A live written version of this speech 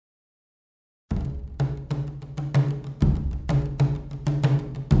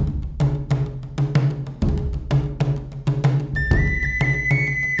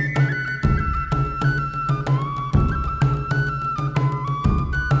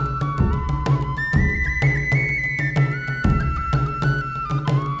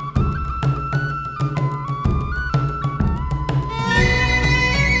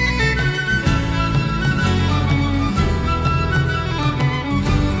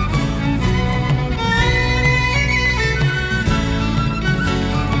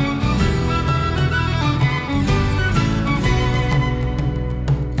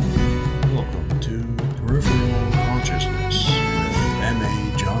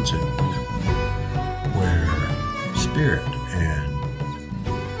Wisconsin, where spirit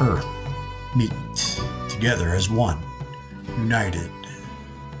and earth meet together as one, united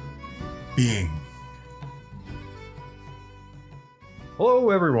being.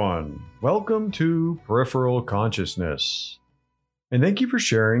 Hello, everyone. Welcome to Peripheral Consciousness, and thank you for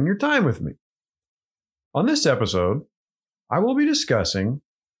sharing your time with me. On this episode, I will be discussing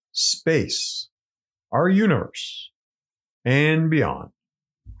space, our universe, and beyond.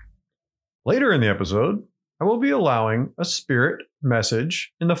 Later in the episode, I will be allowing a spirit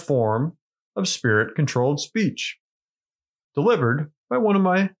message in the form of spirit-controlled speech, delivered by one of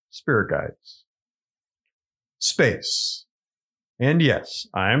my spirit guides. Space. And yes,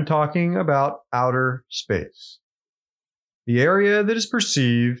 I am talking about outer space, the area that is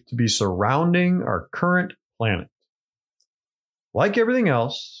perceived to be surrounding our current planet. Like everything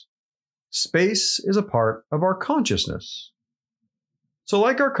else, space is a part of our consciousness. So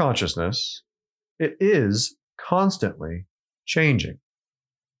like our consciousness, it is constantly changing.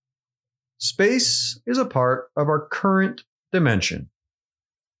 Space is a part of our current dimension.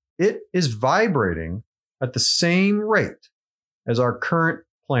 It is vibrating at the same rate as our current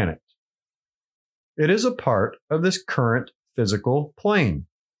planet. It is a part of this current physical plane.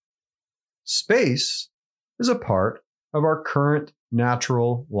 Space is a part of our current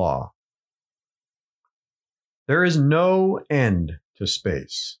natural law. There is no end to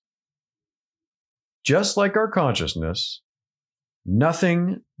space. Just like our consciousness,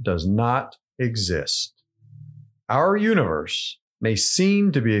 nothing does not exist. Our universe may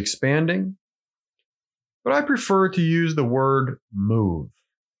seem to be expanding, but I prefer to use the word move,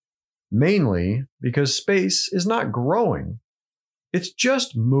 mainly because space is not growing, it's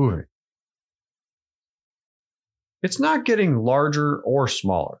just moving. It's not getting larger or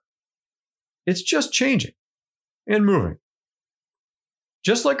smaller. It's just changing and moving.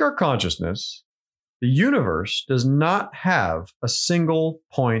 Just like our consciousness, the universe does not have a single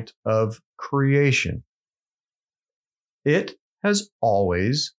point of creation. It has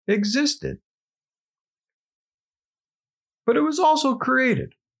always existed. But it was also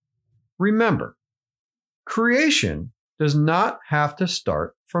created. Remember, creation does not have to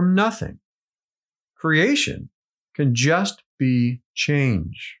start from nothing. Creation can just be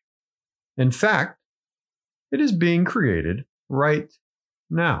change. In fact, it is being created right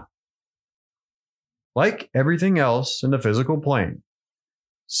now. Like everything else in the physical plane,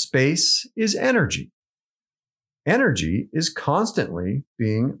 space is energy. Energy is constantly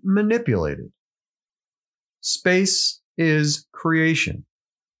being manipulated. Space is creation.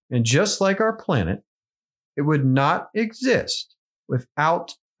 And just like our planet, it would not exist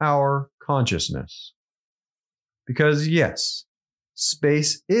without our consciousness. Because yes,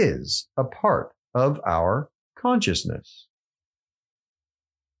 space is a part of our consciousness.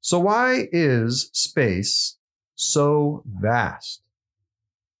 So why is space so vast?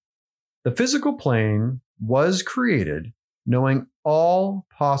 The physical plane was created knowing all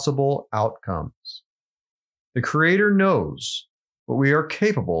possible outcomes. The Creator knows what we are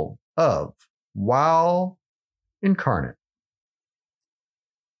capable of while incarnate.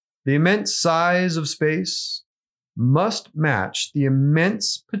 The immense size of space must match the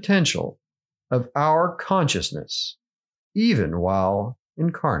immense potential of our consciousness, even while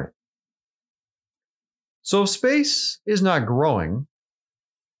incarnate. So if space is not growing,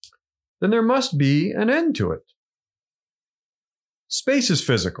 then there must be an end to it. Space is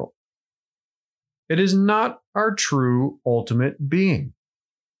physical. It is not our true ultimate being.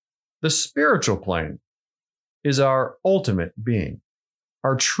 The spiritual plane is our ultimate being,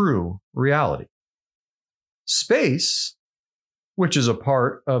 our true reality. Space, which is a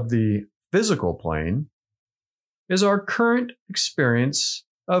part of the physical plane, is our current experience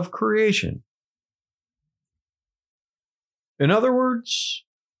of creation. In other words,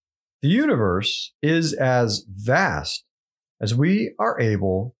 the universe is as vast as we are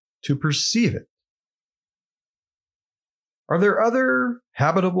able to perceive it. Are there other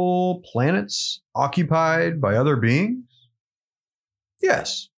habitable planets occupied by other beings?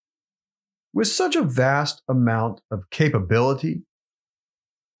 Yes. With such a vast amount of capability,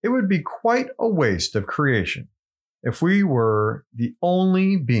 it would be quite a waste of creation if we were the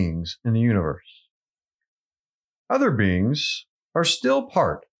only beings in the universe. Other beings are still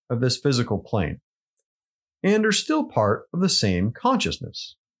part of this physical plane and are still part of the same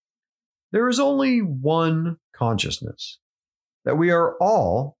consciousness. There is only one consciousness that we are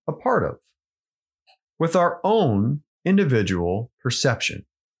all a part of, with our own individual perception.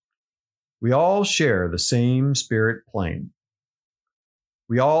 We all share the same spirit plane.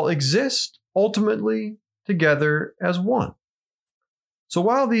 We all exist ultimately together as one. So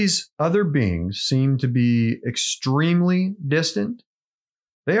while these other beings seem to be extremely distant,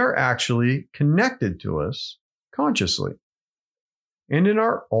 they are actually connected to us consciously. And in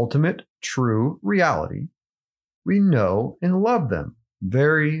our ultimate true reality, we know and love them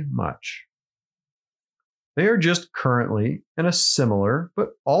very much. They are just currently in a similar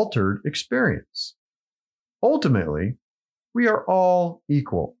but altered experience. Ultimately, we are all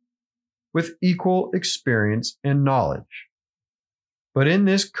equal, with equal experience and knowledge. But in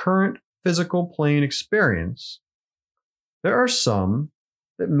this current physical plane experience, there are some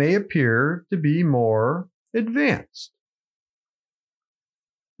that may appear to be more advanced.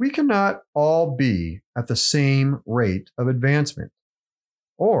 We cannot all be at the same rate of advancement,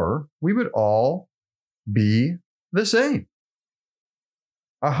 or we would all be the same.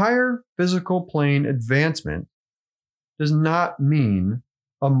 A higher physical plane advancement does not mean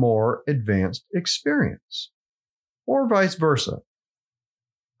a more advanced experience, or vice versa.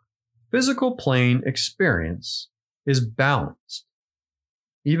 Physical plane experience is balanced,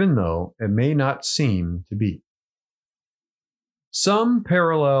 even though it may not seem to be. Some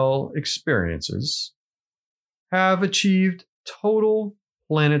parallel experiences have achieved total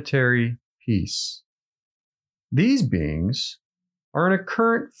planetary peace. These beings are in a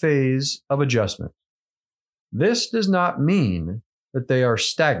current phase of adjustment. This does not mean that they are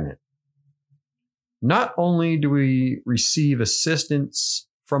stagnant. Not only do we receive assistance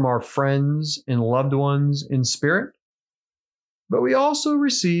from our friends and loved ones in spirit, but we also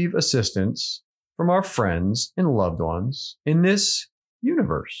receive assistance from our friends and loved ones in this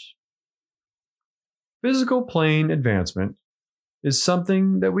universe. Physical plane advancement is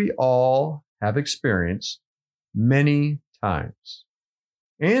something that we all have experienced many times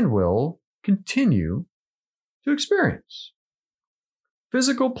and will continue to experience.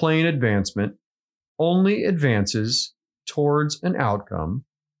 Physical plane advancement only advances towards an outcome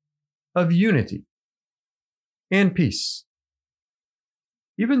of unity and peace,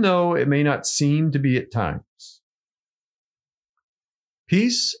 even though it may not seem to be at times.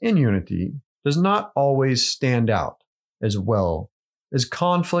 Peace and unity does not always stand out as well as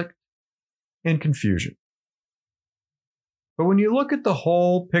conflict and confusion. But when you look at the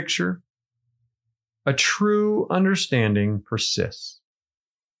whole picture, a true understanding persists.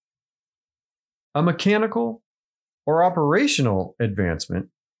 A mechanical or operational advancement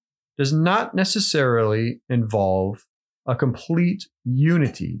does not necessarily involve a complete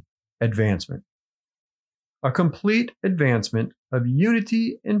unity advancement. A complete advancement of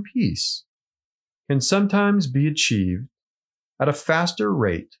unity and peace can sometimes be achieved at a faster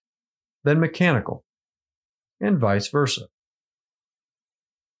rate than mechanical, and vice versa.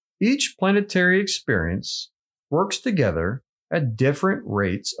 Each planetary experience works together at different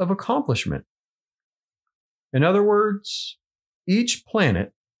rates of accomplishment. In other words, each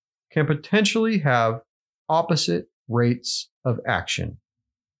planet can potentially have opposite rates of action.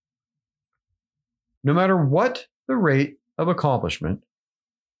 No matter what the rate of accomplishment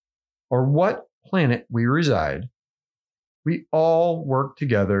or what planet we reside, we all work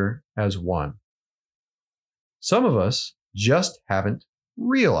together as one. Some of us just haven't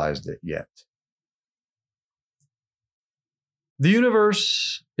realized it yet. The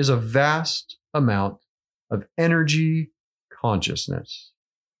universe is a vast amount of energy consciousness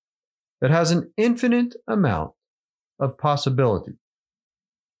that has an infinite amount of possibility,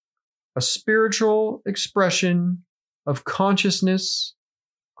 a spiritual expression of consciousness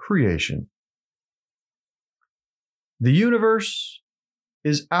creation. The universe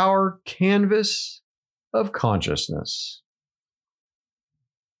is our canvas of consciousness.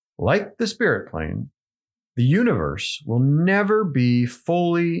 Like the spirit plane, the universe will never be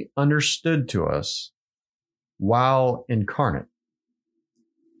fully understood to us while incarnate,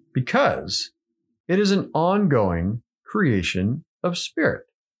 because it is an ongoing creation of spirit.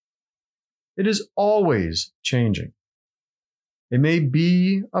 It is always changing. It may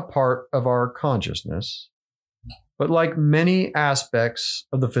be a part of our consciousness, but like many aspects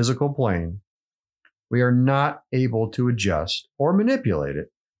of the physical plane, we are not able to adjust or manipulate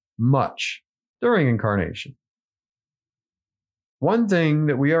it much during incarnation. One thing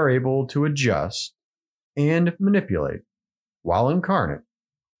that we are able to adjust and manipulate while incarnate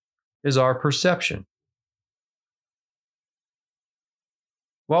is our perception.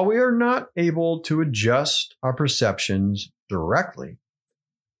 While we are not able to adjust our perceptions directly,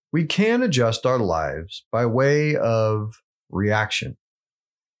 we can adjust our lives by way of reaction,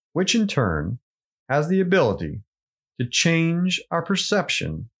 which in turn has the ability to change our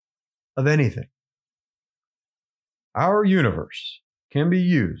perception of anything. Our universe can be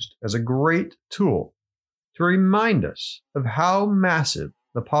used as a great tool to remind us of how massive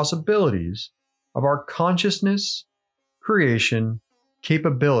the possibilities of our consciousness creation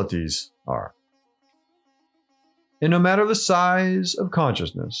capabilities are. And no matter the size of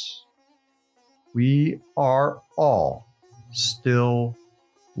consciousness, we are all still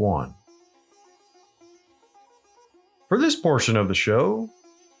one. For this portion of the show,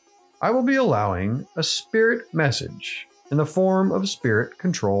 I will be allowing a spirit message in the form of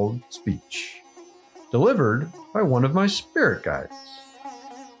spirit-controlled speech, delivered by one of my spirit guides.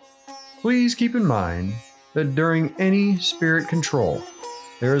 Please keep in mind that during any spirit control,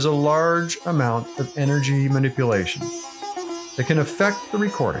 there is a large amount of energy manipulation that can affect the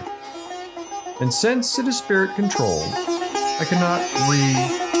recording. And since it is spirit controlled, I cannot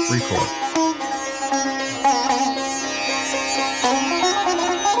re-record.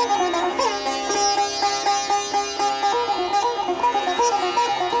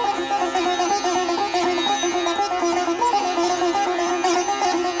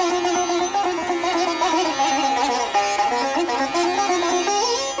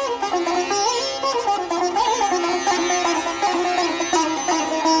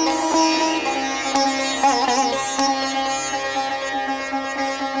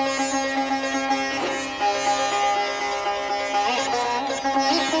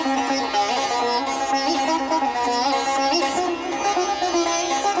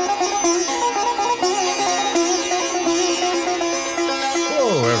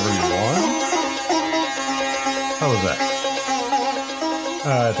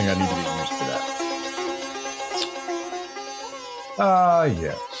 I think I need to get used to that.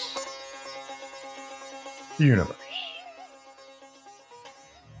 Yes. The universe.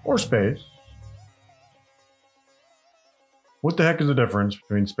 Or space. What the heck is the difference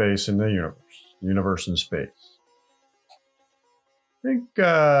between space and the universe? Universe and space. I think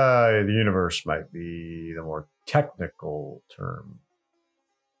the universe might be the more technical term.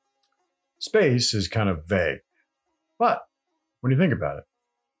 Space is kind of vague. But when you think about it,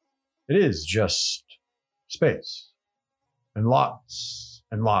 it is just space. And lots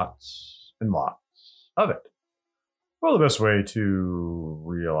and lots and lots of it. Well, the best way to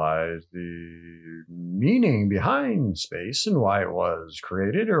realize the meaning behind space and why it was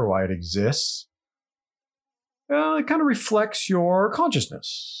created or why it exists, it kind of reflects your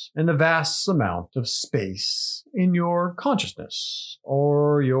consciousness and the vast amount of space in your consciousness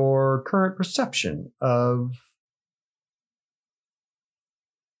or your current perception of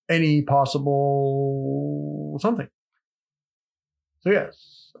any possible something. So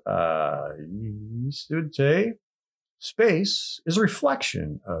yes, you would say space is a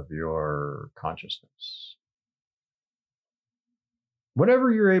reflection of your consciousness. Whatever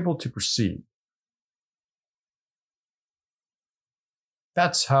you're able to perceive,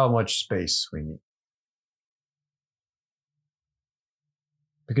 that's how much space we need.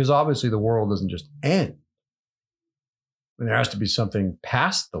 Because obviously the world doesn't just end. And there has to be something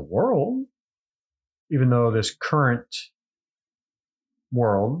past the world, even though this current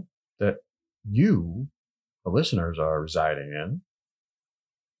world that you, the listeners, are residing in,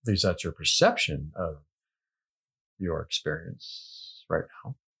 at least that's your perception of your experience right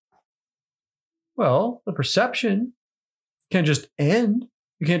now. Well, the perception can't just end.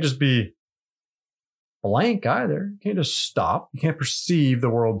 You can't just be blank either. You can't just stop. You can't perceive the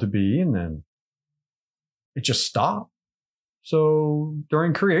world to be and then it just stops. So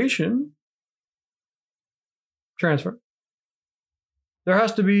during creation, transfer, there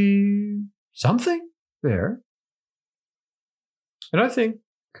has to be something there. And I think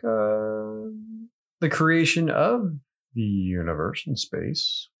the creation of the universe and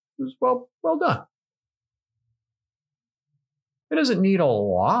space is well done. It doesn't need a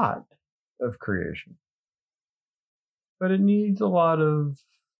lot of creation, but it needs a lot of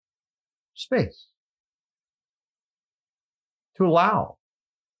space to allow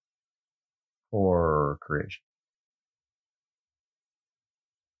for creation.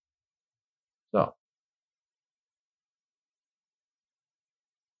 So,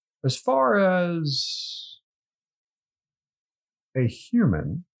 as far as a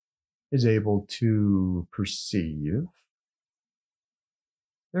human is able to perceive,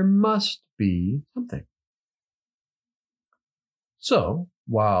 there must be something. So,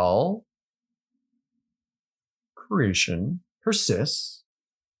 while creation persists,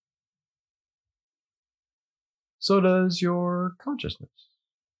 so does your consciousness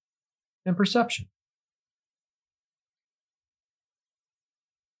and perception.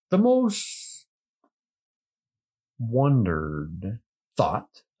 The most wondered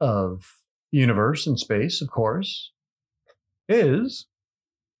thought of the universe and space, of course, is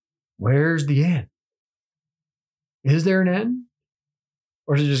where's the end? Is there an end?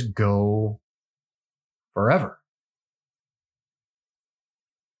 Or does it just go forever?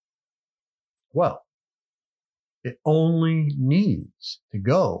 Well, it only needs to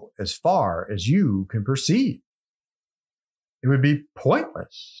go as far as you can perceive. It would be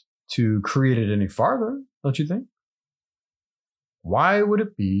pointless to create it any farther, don't you think? Why would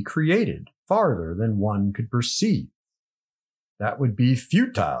it be created farther than one could perceive? That would be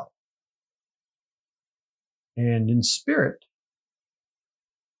futile. And in spirit,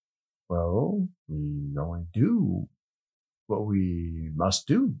 well, we only do what we must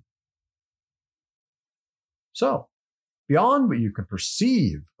do. So, beyond what you can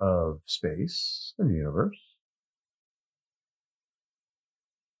perceive of space and the universe,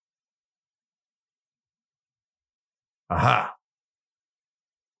 aha!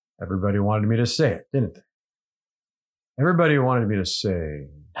 Everybody wanted me to say it, didn't they? Everybody wanted me to say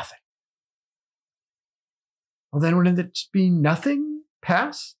nothing. Well, then wouldn't it just be nothing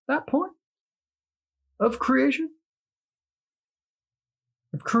past that point of creation?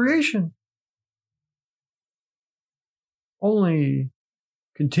 If creation only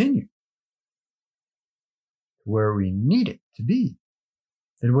continue to where we need it to be,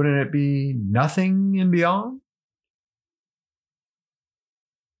 then wouldn't it be nothing and beyond?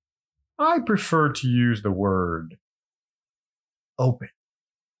 I prefer to use the word open.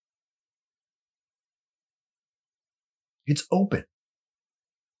 It's open.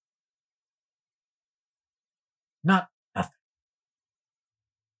 Not nothing.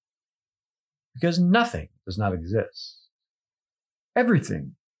 Because nothing does not exist.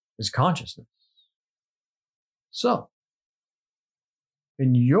 Everything is consciousness. So,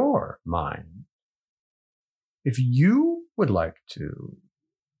 in your mind, if you would like to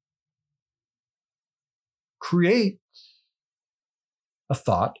create a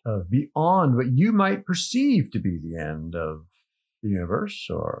thought of beyond what you might perceive to be the end of the universe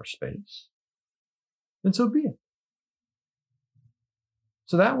or space, then so be it.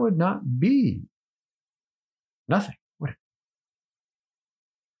 So that would not be nothing, would it?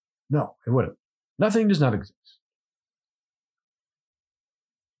 No, it wouldn't. Nothing does not exist.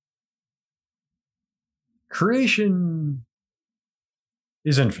 Creation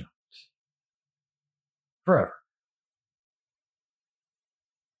is infinite. Forever.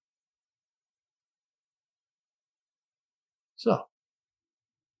 So,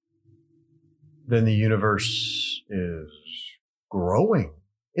 then the universe is growing,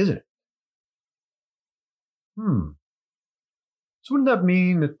 isn't it? So wouldn't that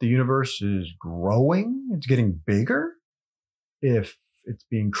mean that the universe is growing? It's getting bigger if it's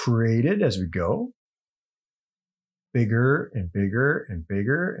being created as we go? Bigger and bigger and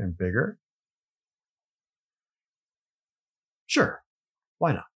bigger and bigger? Sure,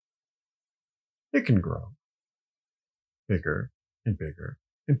 why not? It can grow bigger and bigger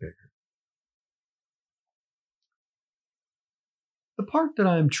and bigger. The part that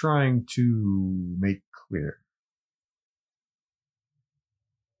I'm trying to make clear,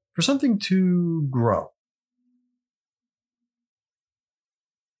 for something to grow,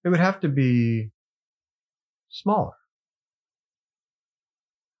 it would have to be smaller.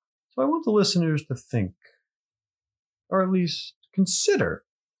 So I want the listeners to think, or at least consider,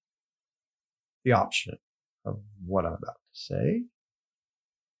 the option of what I'm about to say.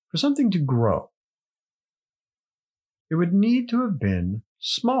 For something to grow, it would need to have been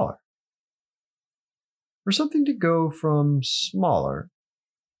smaller. For something to go from smaller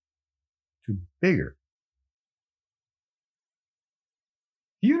to bigger,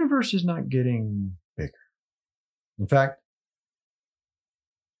 the universe is not getting bigger. In fact,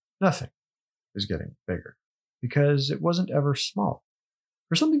 nothing is getting bigger because it wasn't ever small.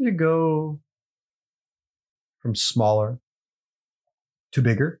 For something to go from smaller to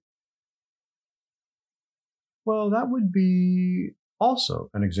bigger, well, that would be also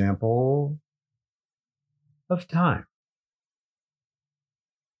an example of time.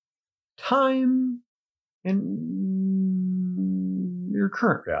 Time in your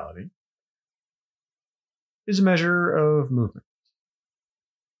current reality is a measure of movement.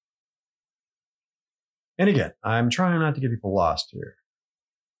 And again, I'm trying not to get people lost here.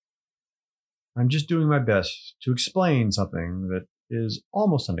 I'm just doing my best to explain something that is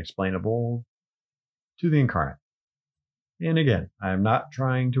almost unexplainable to the incarnate. And again, I'm not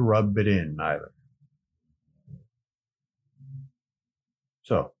trying to rub it in either.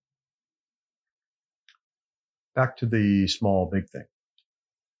 So, back to the small, big thing.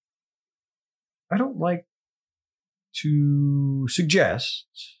 I don't like to suggest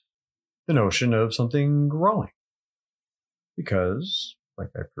the notion of something growing because, like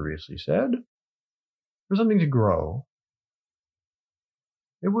I previously said, for something to grow,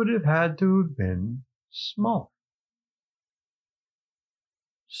 it would have had to have been smaller.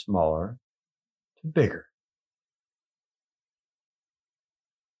 Smaller to bigger.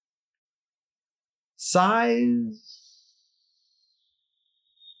 Size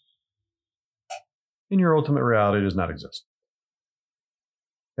in your ultimate reality does not exist.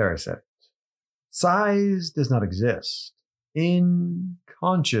 There, I said it. Size does not exist in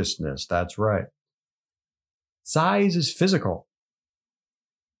consciousness. That's right. Size is physical.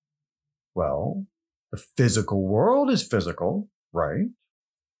 Well, the physical world is physical, right?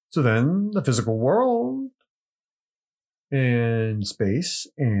 So then the physical world and space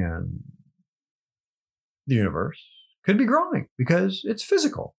and the universe could be growing because it's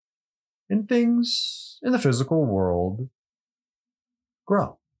physical. And things in the physical world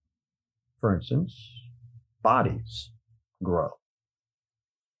grow. For instance, bodies grow.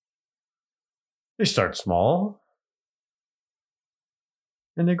 They start small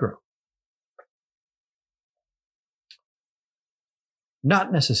and they grow.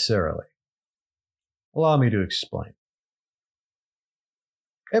 Not necessarily. Allow me to explain.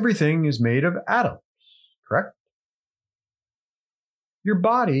 Everything is made of atoms, correct? Your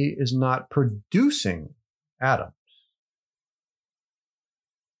body is not producing atoms.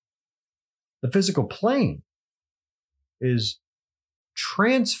 The physical plane is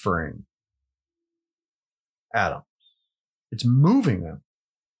transferring atoms. It's moving them.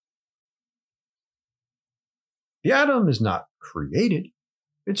 The atom is not created.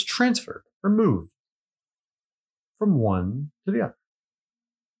 It's transferred or moved from one to the other.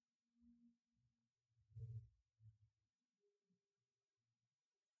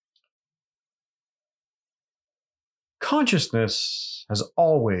 Consciousness has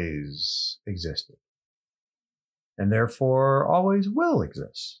always existed, and therefore always will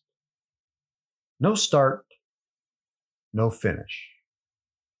exist. No start, no finish.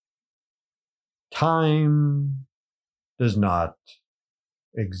 Time does not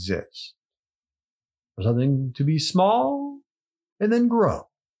exist. For something to be small and then grow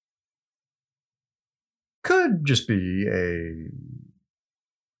could just be a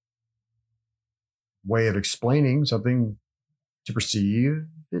way of explaining something to perceive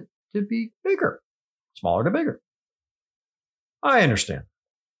it to be bigger, smaller to bigger. I understand.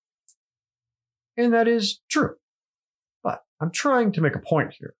 And that is true. But I'm trying to make a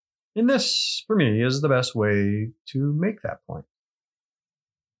point here. And this, for me, is the best way to make that point.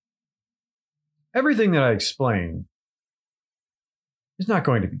 Everything that I explain is not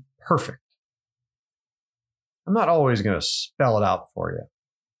going to be perfect. I'm not always going to spell it out for you.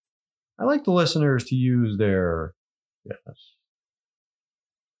 I like the listeners to use their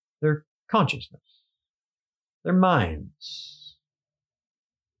consciousness, their minds.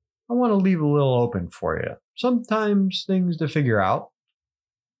 I want to leave a little open for you. Sometimes things to figure out.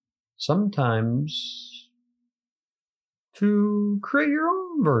 Sometimes to create your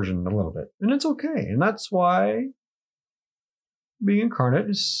own version a little bit. And it's okay. And that's why being incarnate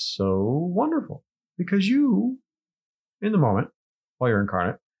is so wonderful. Because you, in the moment, while you're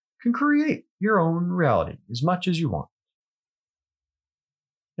incarnate, can create your own reality as much as you want.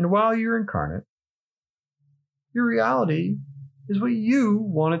 And while you're incarnate, your reality is what you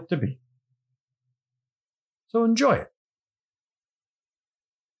want it to be. So enjoy it.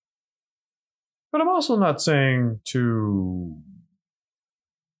 But I'm also not saying to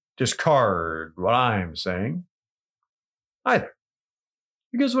discard what I'm saying either.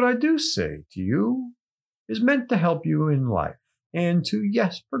 Because what I do say to you is meant to help you in life and to,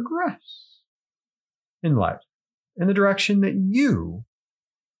 yes, progress in life in the direction that you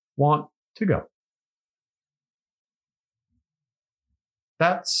want to go.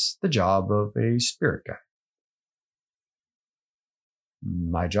 That's the job of a spirit guide.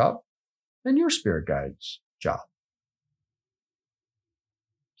 My job and your spirit guide's job.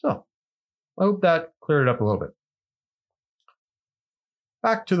 So, I hope that cleared it up a little bit.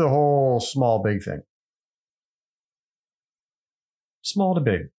 Back to the whole small, big thing. Small to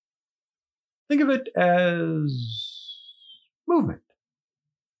big. Think of it as movement.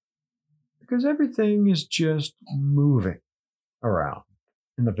 Because everything is just moving around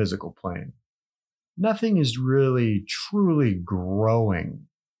in the physical plane. Nothing is really, truly growing.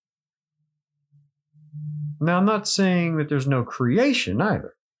 Now, I'm not saying that there's no creation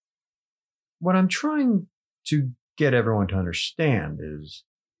either. What I'm trying to get everyone to understand is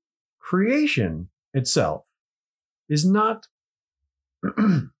creation itself is not,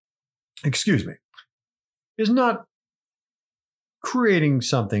 is not creating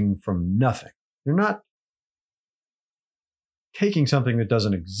something from nothing. You're not taking something that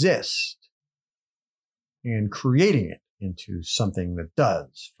doesn't exist and creating it into something that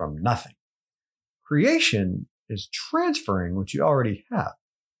does from nothing. Creation is transferring what you already have.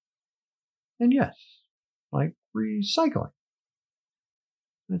 And yes, like recycling.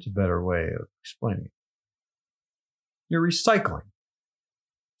 That's a better way of explaining it. You're recycling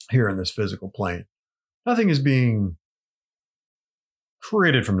here in this physical plane. Nothing is being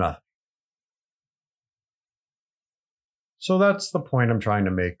created from nothing. So that's the point I'm trying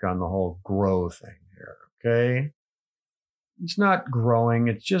to make on the whole grow thing here, okay? It's not growing,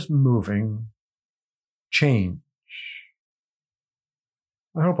 it's just moving. Change.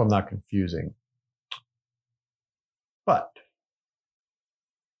 I hope I'm not confusing. But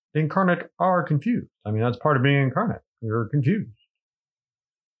the incarnate are confused. I mean, that's part of being incarnate. You're confused.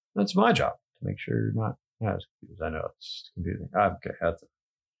 That's my job, to make sure you're not as confused. I know it's confusing. Okay, that's it.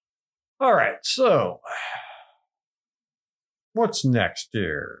 All right, so what's next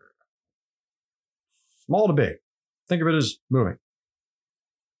here? Small to big. Think of it as moving.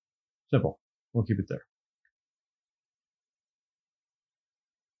 Simple. We'll keep it there.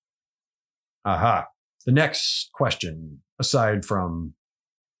 Aha. The next question, aside from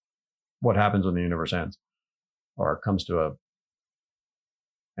what happens when the universe ends or comes to a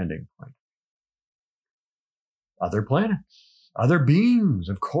ending point. Other planets, other beings.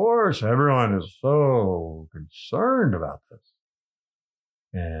 Of course, everyone is so concerned about this.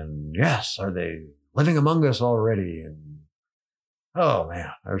 And yes, are they living among us already? And oh man,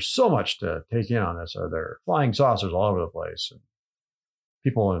 there's so much to take in on this. Are there flying saucers all over the place? And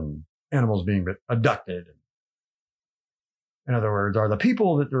people and animals being abducted? In other words, are the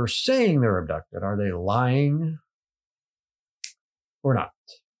people that are saying they're abducted, are they lying or not?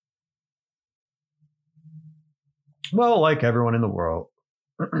 Well, like everyone in the world,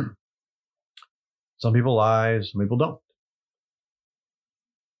 some people lie, some people don't.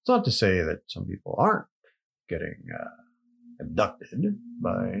 It's not to say that some people aren't getting abducted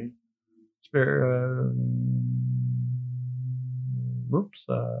by spirit.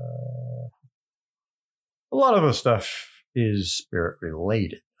 A lot of the stuff is spirit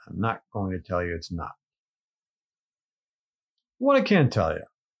related. I'm not going to tell you it's not. What I can tell you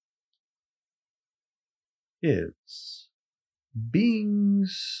is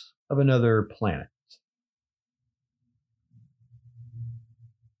beings of another planet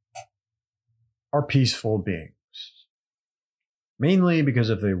are peaceful beings. Mainly because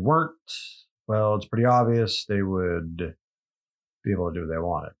if they weren't, well, it's pretty obvious they would be able to do what they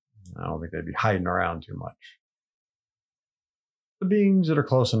wanted. I don't think they'd be hiding around too much. The beings that are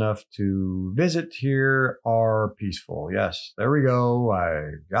close enough to visit here are peaceful. Yes, there we go.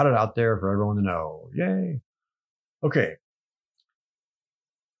 I got it out there for everyone to know. Yay. Okay.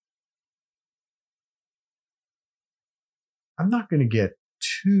 I'm not going to get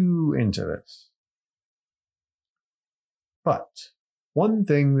too into this. But one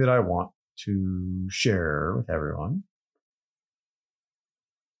thing that I want to share with everyone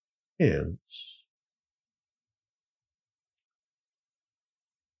is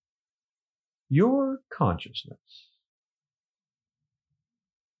your consciousness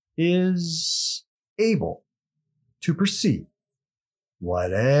is able to perceive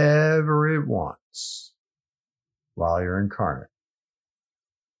whatever it wants while you're incarnate.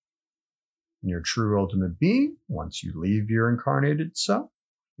 And your true ultimate being, once you leave your incarnated self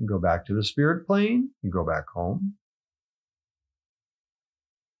and go back to the spirit plane, you go back home.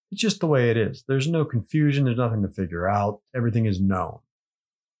 It's just the way it is. There's no confusion. There's nothing to figure out. Everything is known.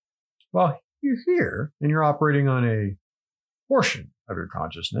 Well, you're here and you're operating on a portion of your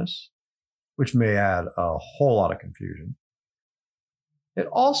consciousness, which may add a whole lot of confusion. It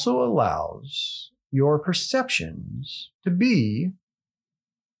also allows your perceptions to be,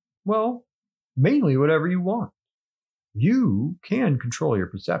 well, mainly whatever you want. You can control your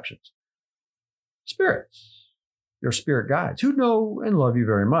perceptions. Spirits, your spirit guides, who know and love you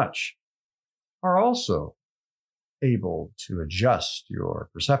very much, are also able to adjust your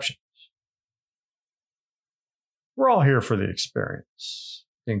perceptions. We're all here for the experience,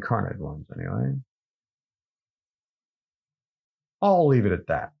 the incarnate ones anyway. I'll leave it at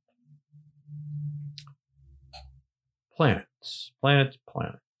that. Planets. Planets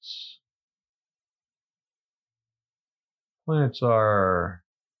are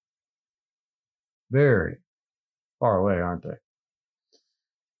very far away, aren't they?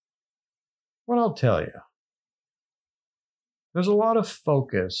 What I'll tell you, there's a lot of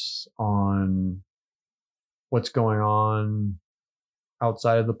focus on what's going on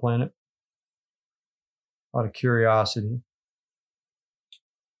outside of the planet. A lot of curiosity.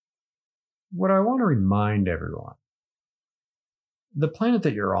 What I want to remind everyone, the planet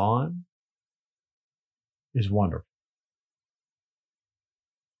that you're on is wonderful.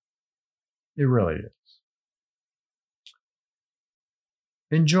 It really is.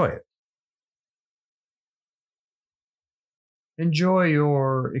 Enjoy it. Enjoy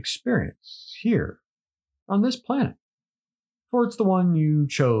your experience here on this planet, for it's the one you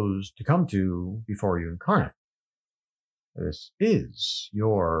chose to come to before you incarnate. This is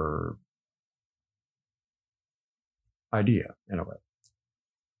your idea, in a way.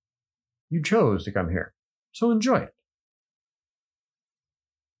 You chose to come here, so enjoy it.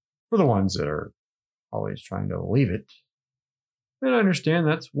 For the ones that are always trying to leave it, then I understand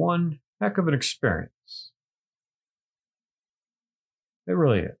that's one heck of an experience. It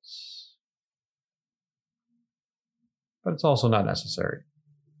really is. But it's also not necessary.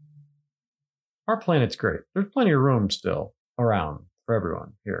 Our planet's great. There's plenty of room still around for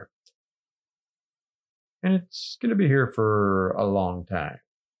everyone here. And it's going to be here for a long time.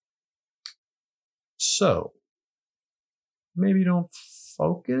 So, maybe don't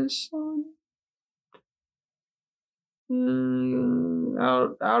focus on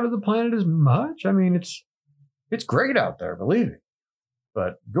out of the planet as much. I mean, it's great out there, believe me.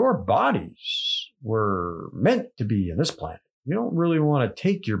 But your bodies were meant to be in this planet. You don't really want to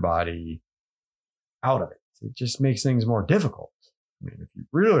take your body out of it. It just makes things more difficult. I mean, if you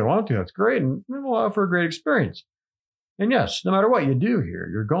really want to, that's great, and it will offer a great experience. And yes, no matter what you do here,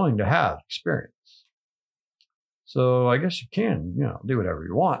 you're going to have experience. So I guess you can, do whatever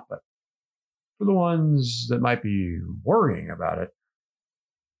you want, but for the ones that might be worrying about it,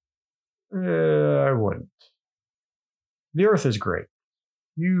 I wouldn't. The Earth is great.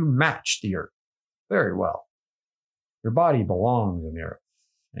 You match the Earth very well. Your body belongs in the Earth,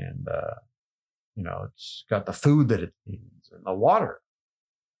 and it's got the food that it needs and the water.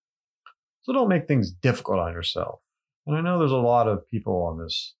 So don't make things difficult on yourself. And I know there's a lot of people on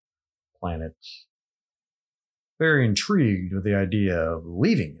this planet very intrigued with the idea of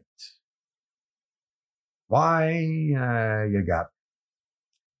leaving it. Why? You got me.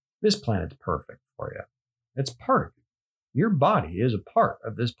 This planet's perfect for you. It's part of you. Your body is a part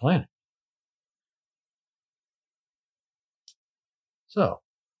of this planet. So,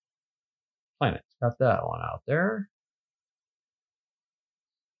 planet's got that one out there.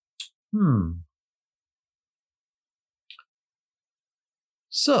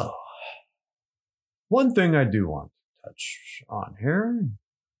 So, one thing I do want to touch on here,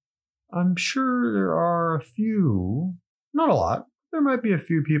 I'm sure there are a few, not a lot, there might be a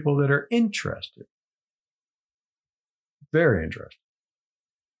few people that are interested. Very interested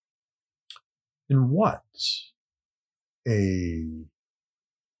in what a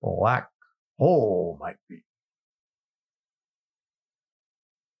black hole might be.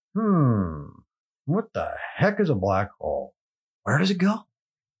 What the heck is a black hole? Where does it go?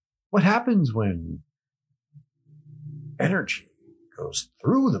 What happens when energy goes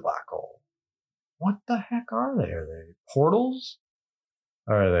through the black hole? What the heck are they? Are they portals?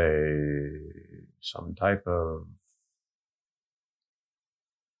 Are they some type of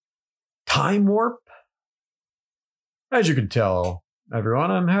time warp? As you can tell,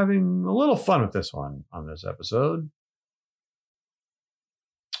 everyone, I'm having a little fun with this one on this episode.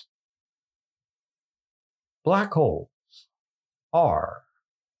 Black holes are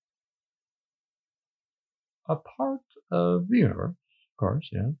a part of the universe, of course,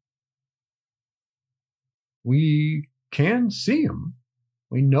 yeah. We can see them.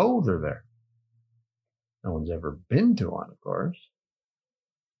 We know they're there. No one's ever been to one, of course.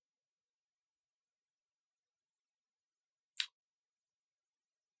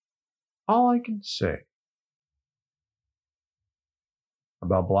 All I can say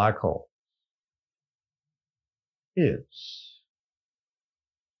about black holes is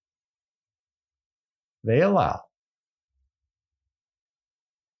they allow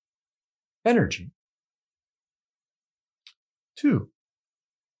energy to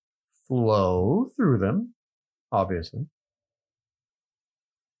flow through them, obviously.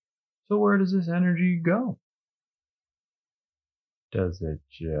 So where does this energy go? Does it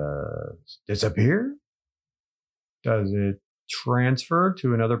just disappear? Does it transfer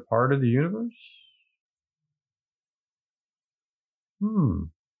to another part of the universe?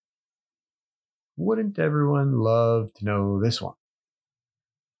 Wouldn't everyone love to know this one?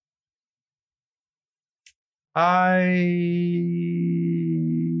 I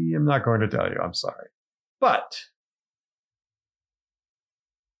am not going to tell you, I'm sorry. But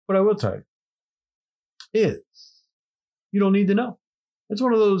what I will tell you is you don't need to know. It's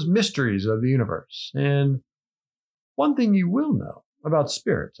one of those mysteries of the universe. And one thing you will know about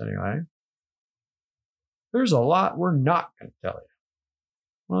spirits, anyway, there's a lot we're not going to tell you.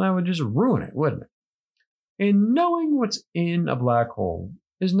 Well, that would just ruin it, wouldn't it? And knowing what's in a black hole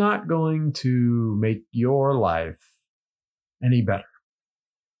is not going to make your life any better.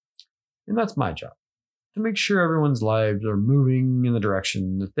 And that's my job, to make sure everyone's lives are moving in the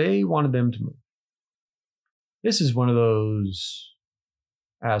direction that they wanted them to move. This is one of those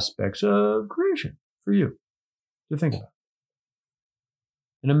aspects of creation for you to think about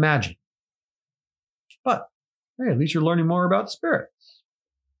and imagine. But hey, at least you're learning more about spirits.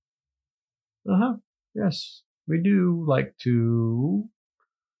 Yes, we do like to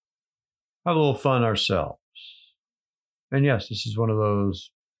have a little fun ourselves. And yes, this is one of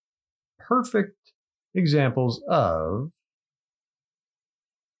those perfect examples of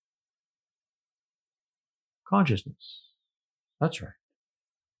consciousness. That's right.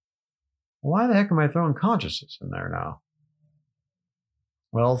 Why the heck am I throwing consciousness in there now?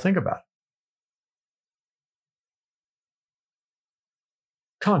 Well, think about it.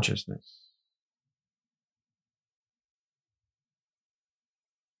 Consciousness.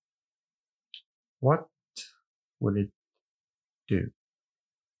 What would it do?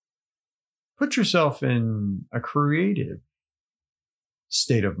 Put yourself in a creative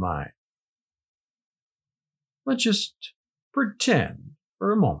state of mind. Let's just pretend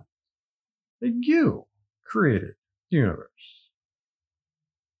for a moment that you created the universe.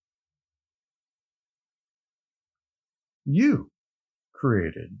 You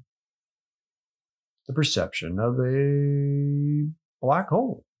created the perception of a black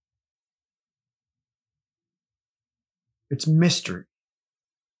hole. It's mystery.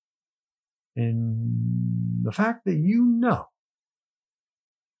 And the fact that you know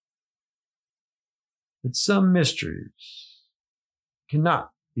that some mysteries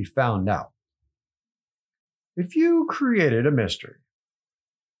cannot be found out. If you created a mystery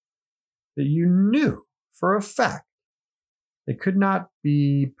that you knew for a fact that could not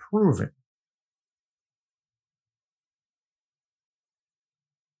be proven,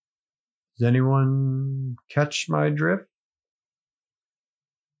 does anyone catch my drift?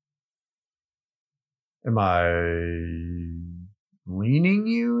 Am I leaning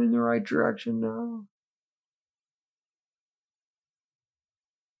you in the right direction now?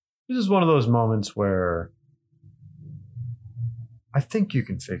 This is one of those moments where I think you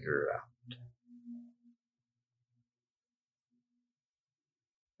can figure it out.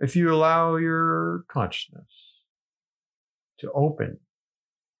 If you allow your consciousness to open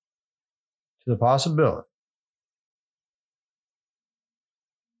to the possibility,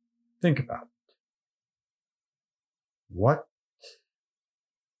 think about it. What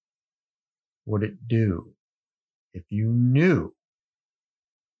would it do if you knew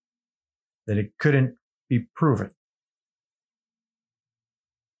that it couldn't be proven?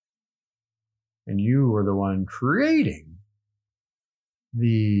 And you were the one creating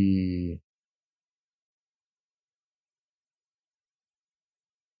the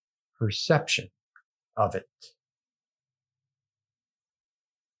perception of it.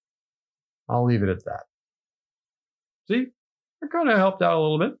 I'll leave it at that. See, I kind of helped out a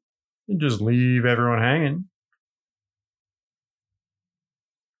little bit and just leave everyone hanging.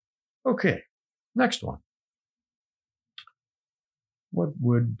 Okay, next one. What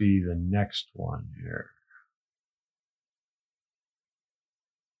would be the next one here?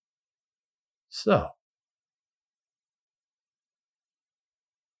 So,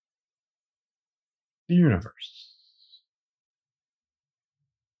 the universe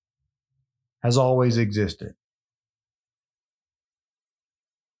has always existed.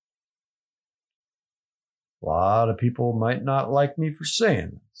 A lot of people might not like me for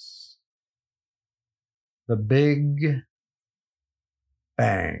saying this. The Big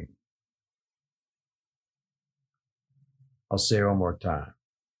Bang. I'll say it one more time.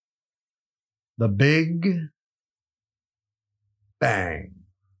 The Big Bang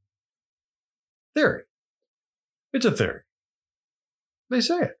Theory. It's a theory. They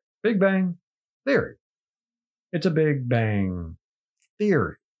say it. Big Bang Theory. It's a Big Bang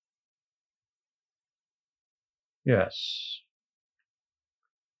Theory. Yes.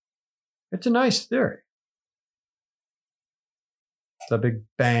 It's a nice theory. The Big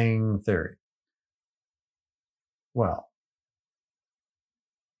Bang Theory. Well,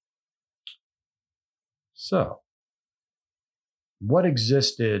 so, what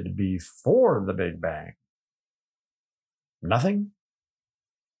existed before the Big Bang? Nothing?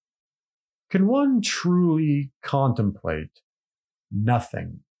 Can one truly contemplate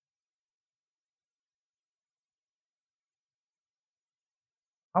nothing?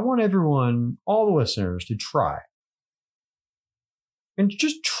 I want everyone, all the listeners, to try. And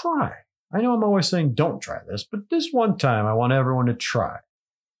just try. I know I'm always saying don't try this, but this one time I want everyone to try.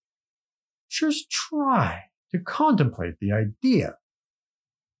 Just try to contemplate the idea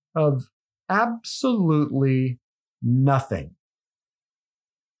of absolutely nothing.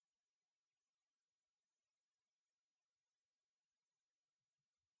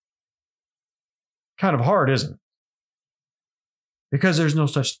 Kind of hard, isn't it? Because there's no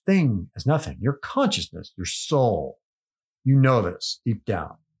such thing as nothing. Your consciousness, your soul, you know this deep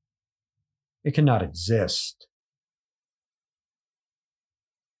down. It cannot exist.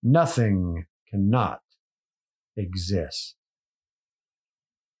 Nothing cannot exist.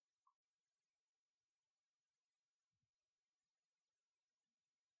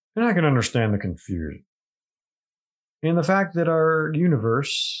 And I can understand the confusion and the fact that our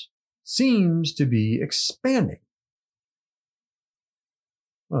universe seems to be expanding.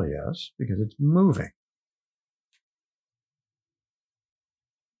 Well, yes, because it's moving.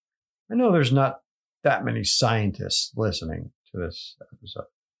 I know there's not that many scientists listening to this episode,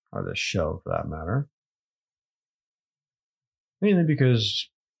 or this show for that matter. Mainly because,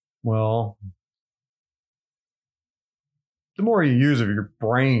 well, the more you use of your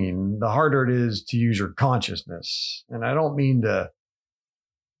brain, the harder it is to use your consciousness. And I don't mean to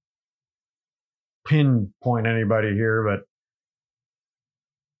pinpoint anybody here, but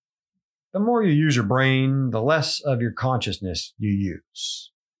the more you use your brain, the less of your consciousness you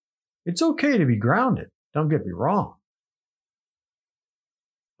use. It's okay to be grounded, don't get me wrong.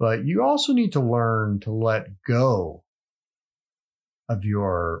 But you also need to learn to let go of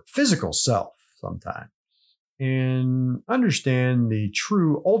your physical self sometimes and understand the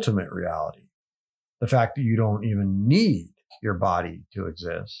true ultimate reality. The fact that you don't even need your body to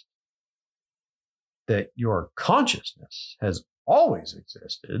exist. That your consciousness has always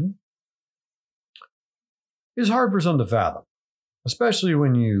existed is hard for some to fathom, especially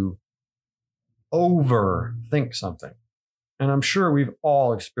when you overthink something. And I'm sure we've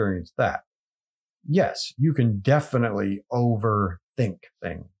all experienced that. Yes, you can definitely overthink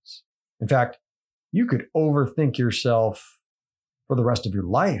things. In fact, you could overthink yourself for the rest of your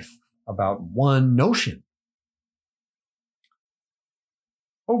life about one notion.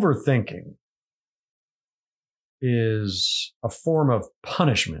 Overthinking is a form of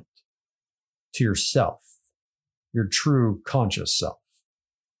punishment to yourself, your true conscious self.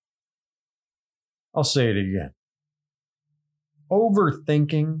 I'll say it again.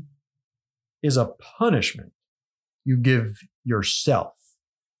 Overthinking is a punishment you give yourself.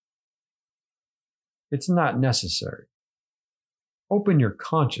 It's not necessary. Open your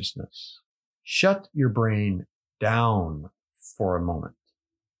consciousness. Shut your brain down for a moment,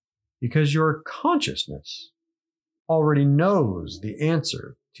 because your consciousness already knows the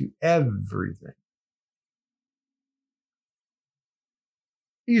answer to everything.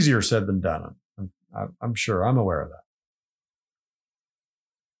 Easier said than done. I'm sure, I'm aware of that.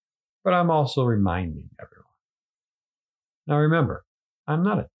 But I'm also reminding everyone. Now remember, I'm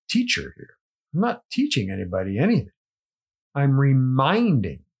not a teacher here. I'm not teaching anybody anything. I'm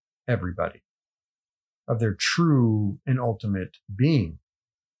reminding everybody of their true and ultimate being.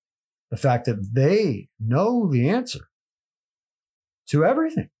 The fact that they know the answer to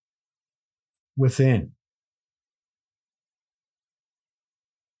everything within.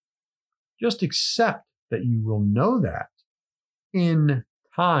 Just accept that you will know that in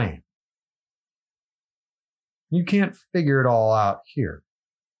time. You can't figure it all out here.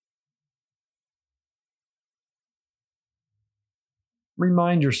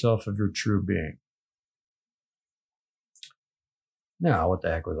 Remind yourself of your true being. Now, what the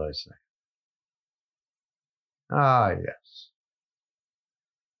heck was I saying? Ah, yes.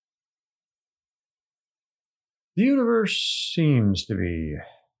 The universe seems to be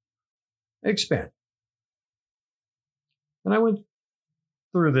expanding. And I went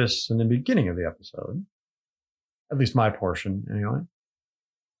through this in the beginning of the episode, at least my portion anyway,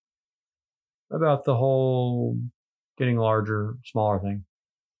 about the whole getting larger, smaller thing.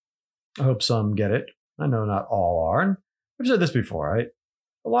 I hope some get it. I know not all are. And I've said this before, right?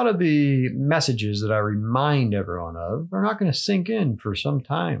 A lot of the messages that I remind everyone of are not going to sink in for some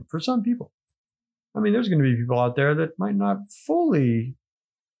time, for some people. I mean, there's going to be people out there that might not fully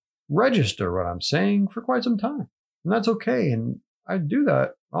register what I'm saying for quite some time. And that's okay. And I do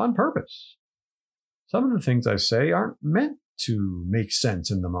that on purpose. Some of the things I say aren't meant to make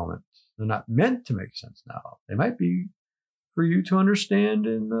sense in the moment. They're not meant to make sense now. They might be for you to understand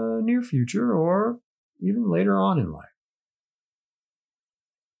in the near future or even later on in life.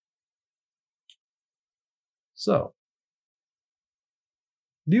 So,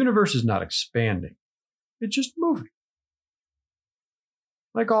 the universe is not expanding. It's just moving.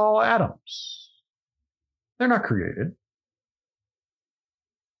 Like all atoms. They're not created.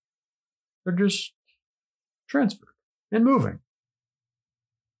 They're just transferred and moving.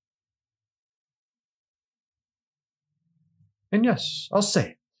 And yes, I'll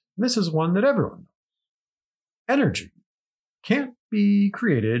say it. This is one that everyone knows. Energy can't be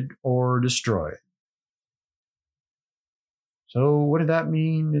created or destroyed. So what did that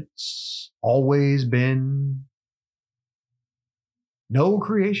mean? It's always been no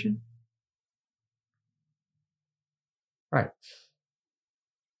creation? Right.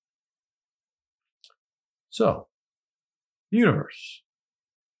 So, the universe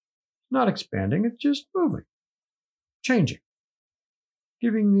is not expanding, it's just moving, changing,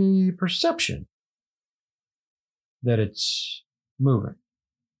 giving the perception that it's moving.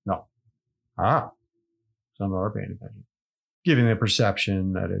 No. Some are paying attention. Giving the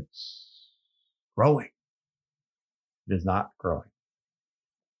perception that it's growing. It is not growing.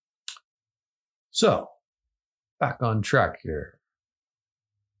 So, back on track here.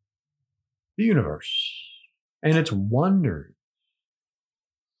 The universe and its wonders.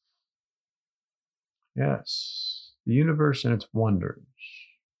 Yes, the universe and its wonders.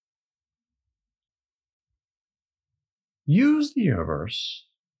 Use the universe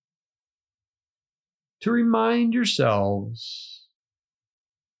to remind yourselves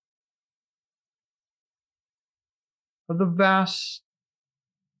of the vast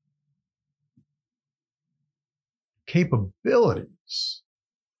capabilities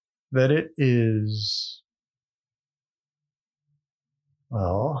that it is,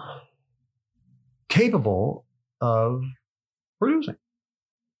 capable of producing.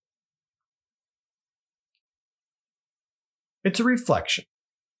 It's a reflection.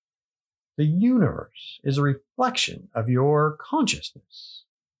 The universe is a reflection of your consciousness.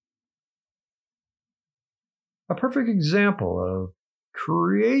 A perfect example of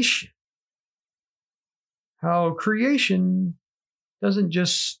creation. How creation doesn't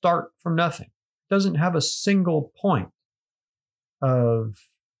just start from nothing. It doesn't have a single point of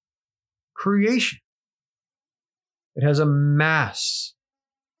creation. It has a mass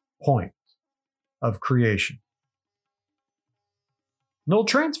point of creation. Null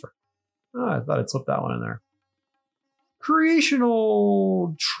transfer. Oh, I thought I'd slip that one in there.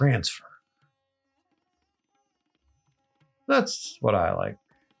 Creational transfer. That's what I like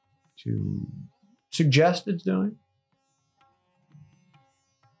to suggest it's doing.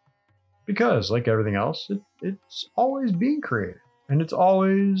 Because, like everything else, it's always being created. And it's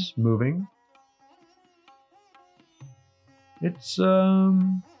always moving. It's a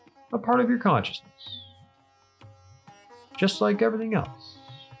part of your consciousness. Just like everything else.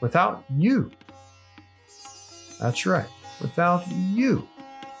 Without you. That's right. Without you.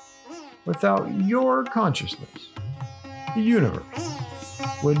 Without your consciousness. The universe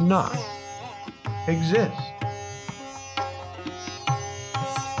would not exist.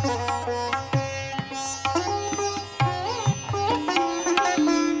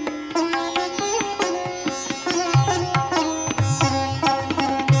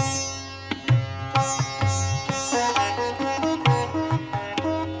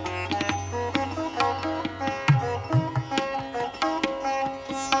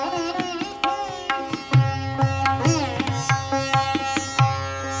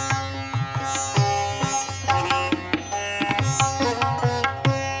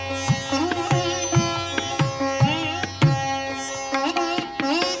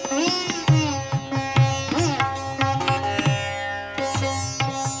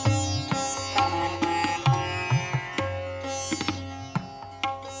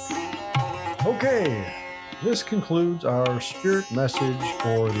 Okay, this concludes our spirit message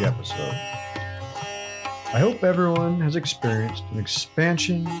for the episode. I hope everyone has experienced an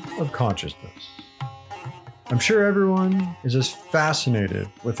expansion of consciousness. I'm sure everyone is as fascinated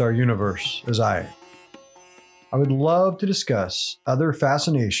with our universe as I am. I would love to discuss other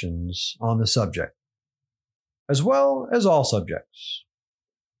fascinations on the subject, as well as all subjects.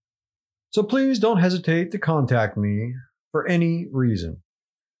 So please don't hesitate to contact me for any reason.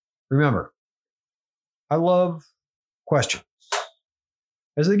 Remember, I love questions,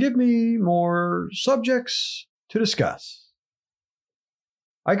 as they give me more subjects to discuss.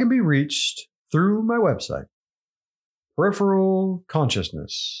 I can be reached through my website,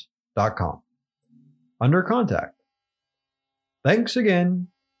 peripheralconsciousness.com, under contact. Thanks again,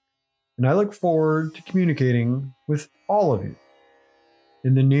 and I look forward to communicating with all of you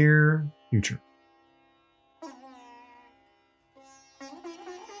in the near future.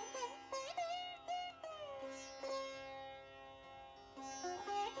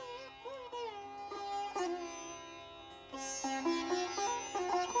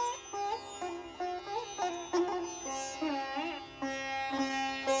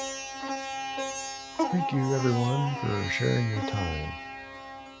 thank you everyone for sharing your time.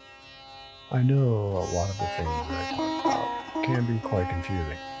 I know a lot of the things that I talk about can be quite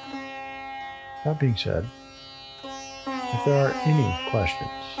confusing. That being said, if there are any questions,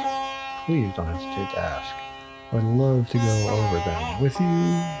 please don't hesitate to ask. I'd love to go over them with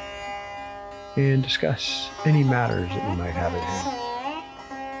you and discuss any matters that you might have at hand.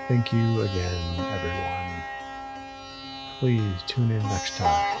 Thank you again, everyone. Please tune in next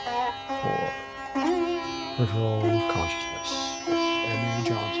time for Peripheral Consciousness with M.A.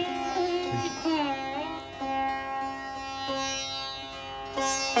 Johnson. Thank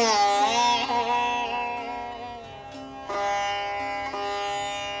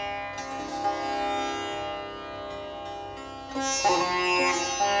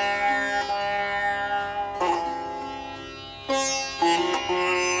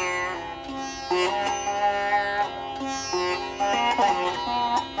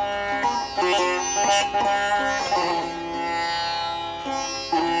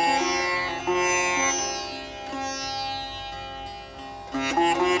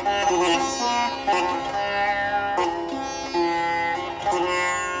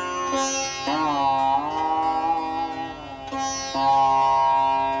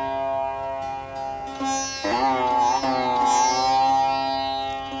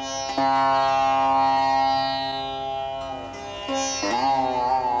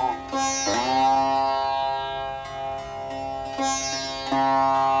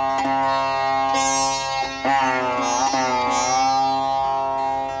you.